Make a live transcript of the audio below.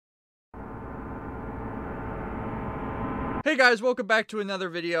Hey guys, welcome back to another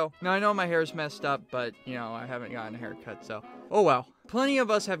video. Now I know my hair's messed up, but you know, I haven't gotten a haircut, so oh well. Plenty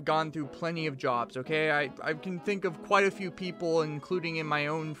of us have gone through plenty of jobs, okay? I can think of quite a few people, including in my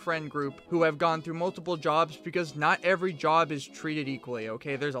own friend group, who have gone through multiple jobs because not every job is treated equally,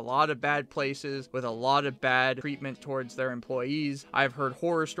 okay? There's a lot of bad places with a lot of bad treatment towards their employees. I've heard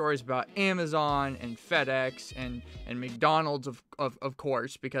horror stories about Amazon and FedEx and McDonald's, of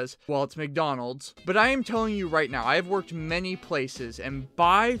course, because, well, it's McDonald's. But I am telling you right now, I have worked many places, and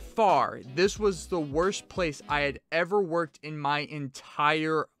by far, this was the worst place I had ever worked in my entire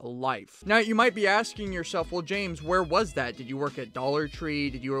life. Now, you might be asking yourself, well, James, where was that? Did you work at Dollar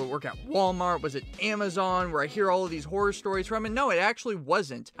Tree? Did you work at Walmart? Was it Amazon, where I hear all of these horror stories from? And no, it actually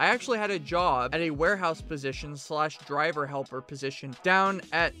wasn't. I actually had a job at a warehouse position / driver helper position down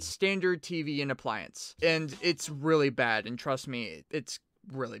at Standard TV And Appliance. And it's really bad, and trust me, it's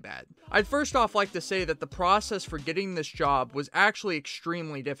really bad. I'd first off like to say that the process for getting this job was actually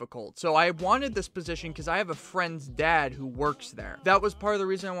extremely difficult. So I wanted this position because I have a friend's dad who works there. That was part of the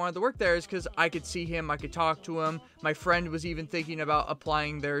reason I wanted to work there, is because I could see him, I could talk to him. My friend was even thinking about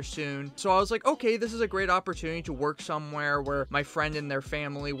applying there soon. So I was like, okay, this is a great opportunity to work somewhere where my friend and their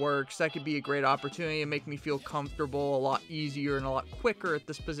family works. That could be a great opportunity and make me feel comfortable a lot easier and a lot quicker at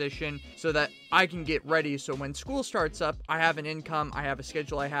this position so that I can get ready. So when school starts up, I have an income, I have a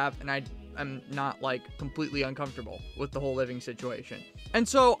schedule I have, and I'm not like completely uncomfortable with the whole living situation. And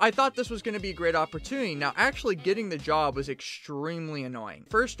so I thought this was going to be a great opportunity. Now, actually getting the job was extremely annoying.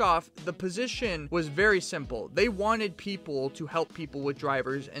 First off, the position was very simple. They wanted people to help people with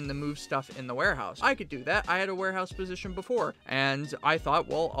drivers and to move stuff in the warehouse. I could do that. I had a warehouse position before, and I thought,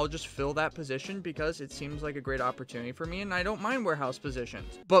 well, I'll just fill that position because it seems like a great opportunity for me, and I don't mind warehouse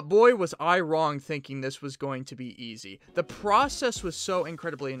positions. But boy, was I wrong thinking this was going to be easy. The process was so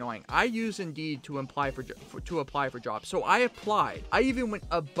incredibly annoying. I use Indeed to apply for jobs. So I applied. I even went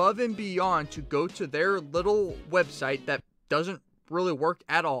above and beyond to go to their little website that doesn't really work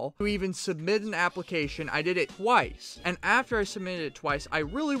at all to even submit an application. I did it twice, and after I submitted it twice, I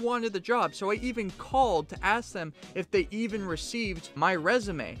really wanted the job, so I even called to ask them if they even received my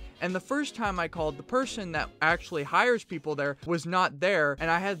resume. And the first time I called, the person that actually hires people there was not there,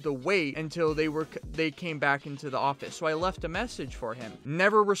 and I had to wait until they came back into the office. So I left a message for him.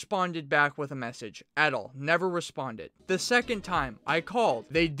 Never responded back with a message at all. Never responded. The second time I called,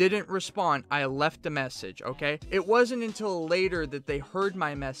 they didn't respond. I left a message, okay? It wasn't until later that they heard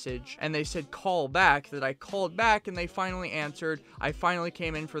my message and they said call back that I called back, and they finally answered. I finally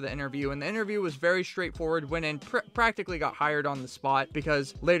came in for the interview, and the interview was very straightforward. Went in, practically got hired on the spot,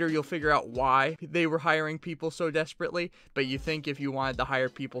 because later you'll figure out why they were hiring people so desperately. But you think if you wanted to hire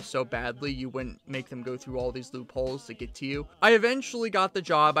people so badly, you wouldn't make them go through all these loopholes to get to you. I eventually got the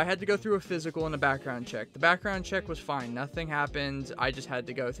job. I had to go through a physical and a background check. The background check was fine. Nothing happened. I just had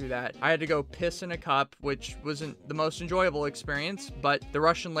to go through that. I had to go piss in a cup, which wasn't the most enjoyable experience, but the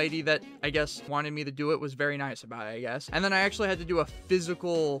Russian lady that I guess wanted me to do it was very nice about it, I guess. And then I actually had to do a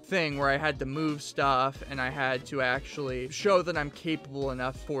physical thing where I had to move stuff, and I had to actually show that I'm capable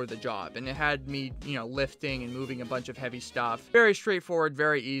enough for the job. And it had me, you know, lifting and moving a bunch of heavy stuff. Very straightforward,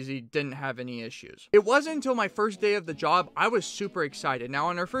 very easy, didn't have any issues. It wasn't until my first day of the job, I was super excited. Now,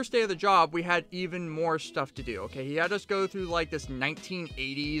 on our first day of the job, we had even more stuff to do, okay? He had us go through like this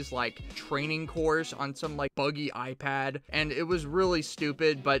 1980s like training course on some like buggy iPad, and it was really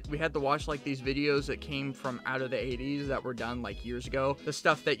stupid, but we had to watch like these videos that came from out of the 80s that were done like years ago. The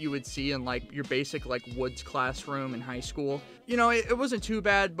stuff that you would see in like your basic like Woods classroom in high school. You know, it wasn't too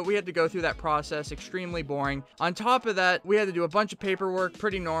bad, but we had to go through that process. Extremely boring. On top of that, we had to do a bunch of paperwork.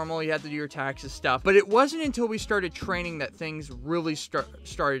 Pretty normal. You had to do your taxes stuff. But it wasn't until we started training that things really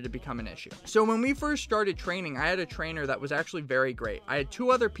started to become an issue. So when we first started training, I had a trainer that was actually very great. I had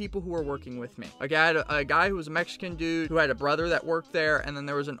two other people who were working with me. Like, I had a guy who was a Mexican dude who had a brother that worked there, and then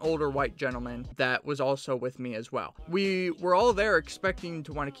there was an older white gentleman that was also with me as well. We were all there expecting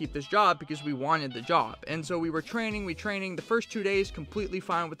to want to keep this job because we wanted the job. And so we were training. The first 2 days completely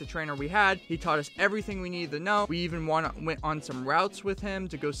fine with the trainer we had. He taught us everything we needed to know. We even went on some routes with him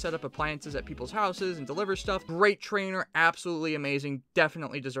to go set up appliances at people's houses and deliver stuff. Great trainer, absolutely amazing,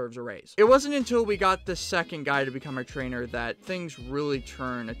 definitely deserves a raise. It wasn't until we got the second guy to become our trainer that things really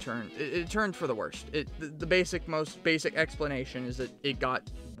turned it turned for the worst. The most basic explanation is that it got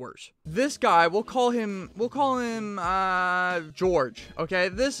worse. This guy, we'll call him George, okay?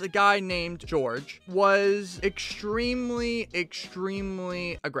 This guy named George was extremely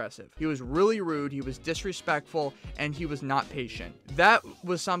aggressive. He was really rude, he was disrespectful, and he was not patient. That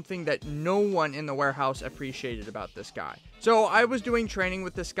was something that no one in the warehouse appreciated about this guy. So I was doing training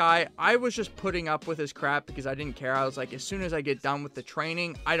with this guy. I was just putting up with his crap because I didn't care. I was like, as soon as I get done with the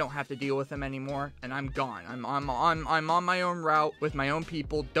training, I don't have to deal with him anymore, and I'm gone. I'm on my own route with my own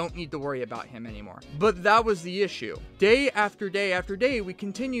people. Don't need to worry about him anymore. But that was the issue. Day after day after day, we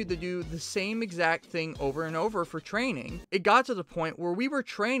continued to do the same exact thing over and over for training. It got to the point where we were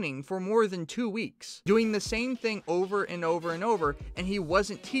training for more than 2 weeks, doing the same thing over and over and over, and he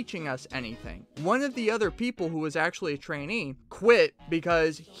wasn't teaching us anything. One of the other people who was actually a trainee quit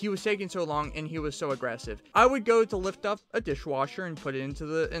because he was taking so long and he was so aggressive. I would go to lift up a dishwasher and put it into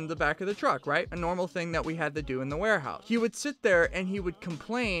the back of the truck, right? A normal thing that we had to do in the warehouse. He would sit there and he would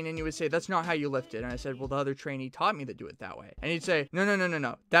complain and he would say, that's not how you lift it. And I said, well, the other trainee taught me to do it that way. And he'd say,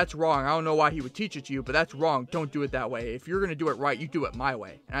 no, that's wrong. I don't know why he would teach it to you, but that's wrong. Don't do it that way. If you're going to do it right, you do it my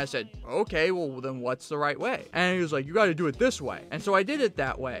way. And I said, okay, well then what's the right way? And he was like, you got to do it this way. And so I did it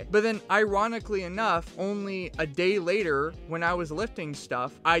that way. But then ironically enough, only a day later when I was lifting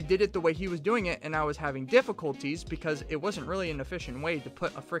stuff, I did it the way he was doing it and I was having difficulties because it wasn't really an efficient way to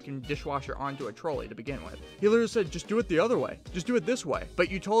put a freaking dishwasher onto a trolley to begin with. He literally said, just do it the other way. Just do it this way.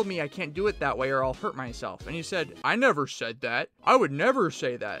 But you told me I can't do it that way or I'll hurt myself. And he said, I never said that. I would never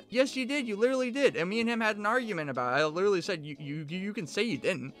say that. Yes, you did. You literally did. And me and him had an argument about it. I literally said, you can say you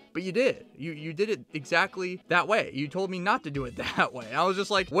didn't, but you did. You did it exactly that way. You told me not to do it that way. And I was just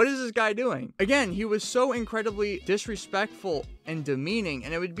like, what is this guy doing? Again, he was so incredibly disrespectful and demeaning,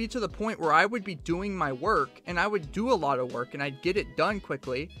 and it would be to the point where I would be doing my work and I would do a lot of work and I'd get it done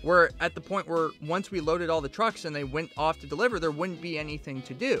quickly, where at the point where once we loaded all the trucks and they went off to deliver, there wouldn't be anything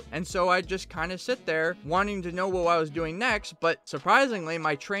to do. And so I'd just kind of sit there wanting to know what I was doing next, but surprisingly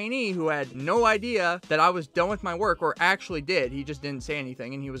my trainee, who had no idea that I was done with my work, or actually did, he just didn't say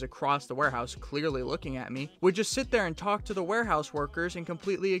anything and he was across the warehouse clearly looking at me, would just sit there and talk to the warehouse workers and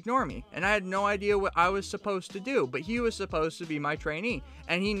completely ignore me. And I had no idea what I was supposed to do, but he was supposed to be my trainee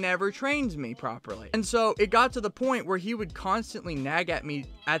and he never trains me properly. And so it got to the point where he would constantly nag at me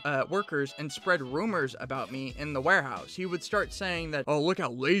at workers and spread rumors about me in the warehouse. He would start saying that, oh, look how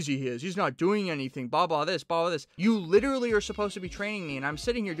lazy he is. He's not doing anything, blah, blah, this, blah, blah, this. You literally are supposed to be training me and I'm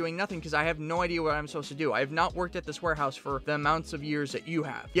sitting here doing nothing because I have no idea what I'm supposed to do. I have not worked at this warehouse for the amounts of years that you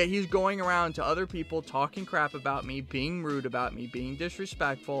have. Yet he's going around to other people talking crap about me, being rude about me, being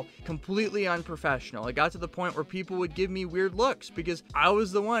disrespectful, completely unprofessional. It got to the point where people would give me weird looks because I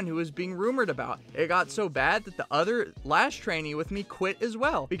was the one who was being rumored about. It got so bad that the other last trainee with me quit as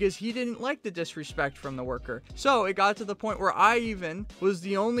well because he didn't like the disrespect from the worker. So it got to the point where I even was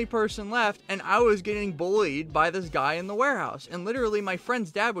the only person left and I was getting bullied by this guy in the warehouse. And literally my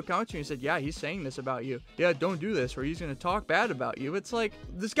friend's dad would come up to me and said, yeah, he's saying this about you. Yeah, don't do this or he's going to talk bad about you. It's like,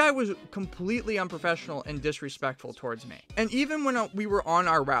 this guy was completely unprofessional and disrespectful towards me. And even when we were on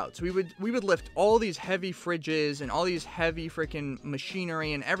our routes, we would lift all these heavy fridges and all these heavy freaking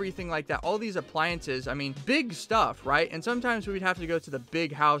machinery and everything like that, all these appliances. I mean, big stuff, right? And sometimes we would have to go to the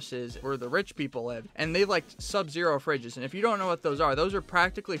big houses where the rich people live, and they like sub-zero fridges. And if you don't know what those are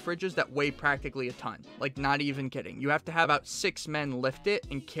practically fridges that weigh practically a ton. Like, not even kidding. You have to have about 6 men lift it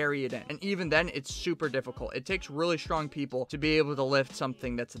and carry it in. And even then, it's super difficult. It takes really strong people to be able to lift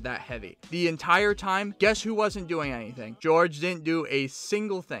something that's that heavy. The entire time, guess who wasn't doing anything? George didn't do a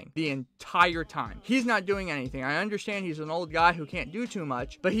single thing the entire time. He's not doing anything. I understand he's an old guy who can't do too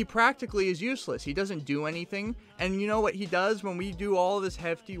much, but he practically is useless. He doesn't do anything. And you know what he does when we do all this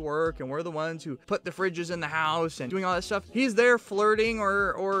hefty work and we're the ones who put the fridges in the house and doing all that stuff? He's there flirting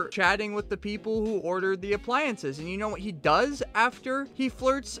or chatting with the people who ordered the appliances. And you know what he does after he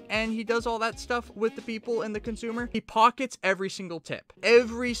flirts and he does all that stuff with the people and the consumer? He pockets every single tip.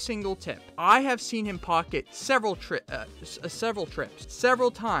 Every single tip. I have seen him pocket several trips.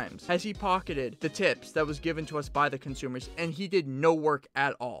 Several times has he pocketed the tips that was given to us by the consumers, and he did no work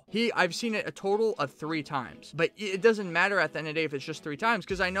at all. I've seen it a total of 3 times. But it doesn't matter at the end of the day if it's just 3 times,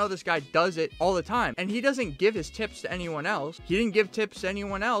 because I know this guy does it all the time. And he doesn't give his tips to anyone else. He didn't give tips to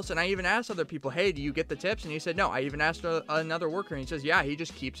anyone else. And I even asked other people, hey, do you get the tips? And he said, no. I even asked another worker, and he says, yeah, he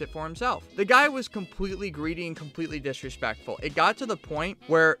just keeps it for himself. The guy was completely greedy and completely disrespectful. It got to the point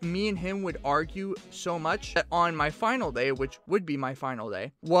where me and him would argue so much that on my final day, which would be my final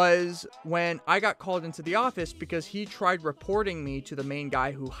day, was when I got called into the office because he tried reporting me to the main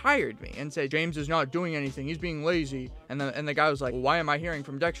guy who hired me and said, James is not doing anything. He's being lazy. And the guy was like, well, why am I hearing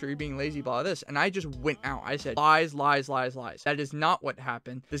from Dexter you're being lazy, blah, this? And I just went out. I said, lies, lies, lies, lies. That is not what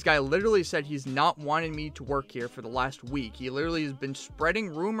happened. This guy literally said he's not wanted me to work here for the last week. He literally has been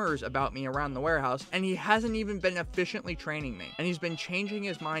spreading rumors about me around the warehouse, and he hasn't even been efficiently training me. And he's been changing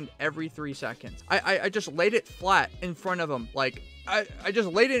his mind every 3 seconds. I just laid it flat in front of him, like, I just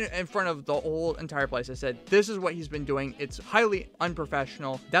laid it in front of the whole entire place. I said, this is what he's been doing. It's highly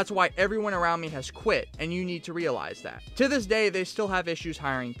unprofessional. That's why everyone around me has quit, and you need to realize that. To this day, they still have issues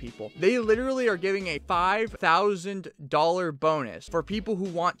hiring people. They literally are giving a $5,000 bonus for people who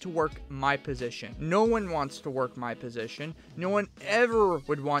want to work my position. No one wants to work my position. No one ever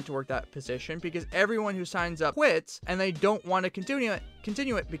would want to work that position because everyone who signs up quits, and they don't want to continue it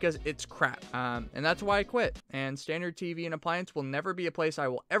because it's crap. And that's why I quit. And Standard TV and Appliance will never be a place I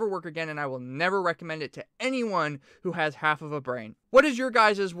will ever work again, and I will never recommend it to anyone who has half of a brain. What is your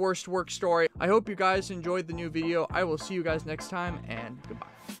guys' worst work story? I hope you guys enjoyed the new video. I will see you guys next time, and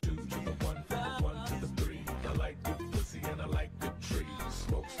goodbye.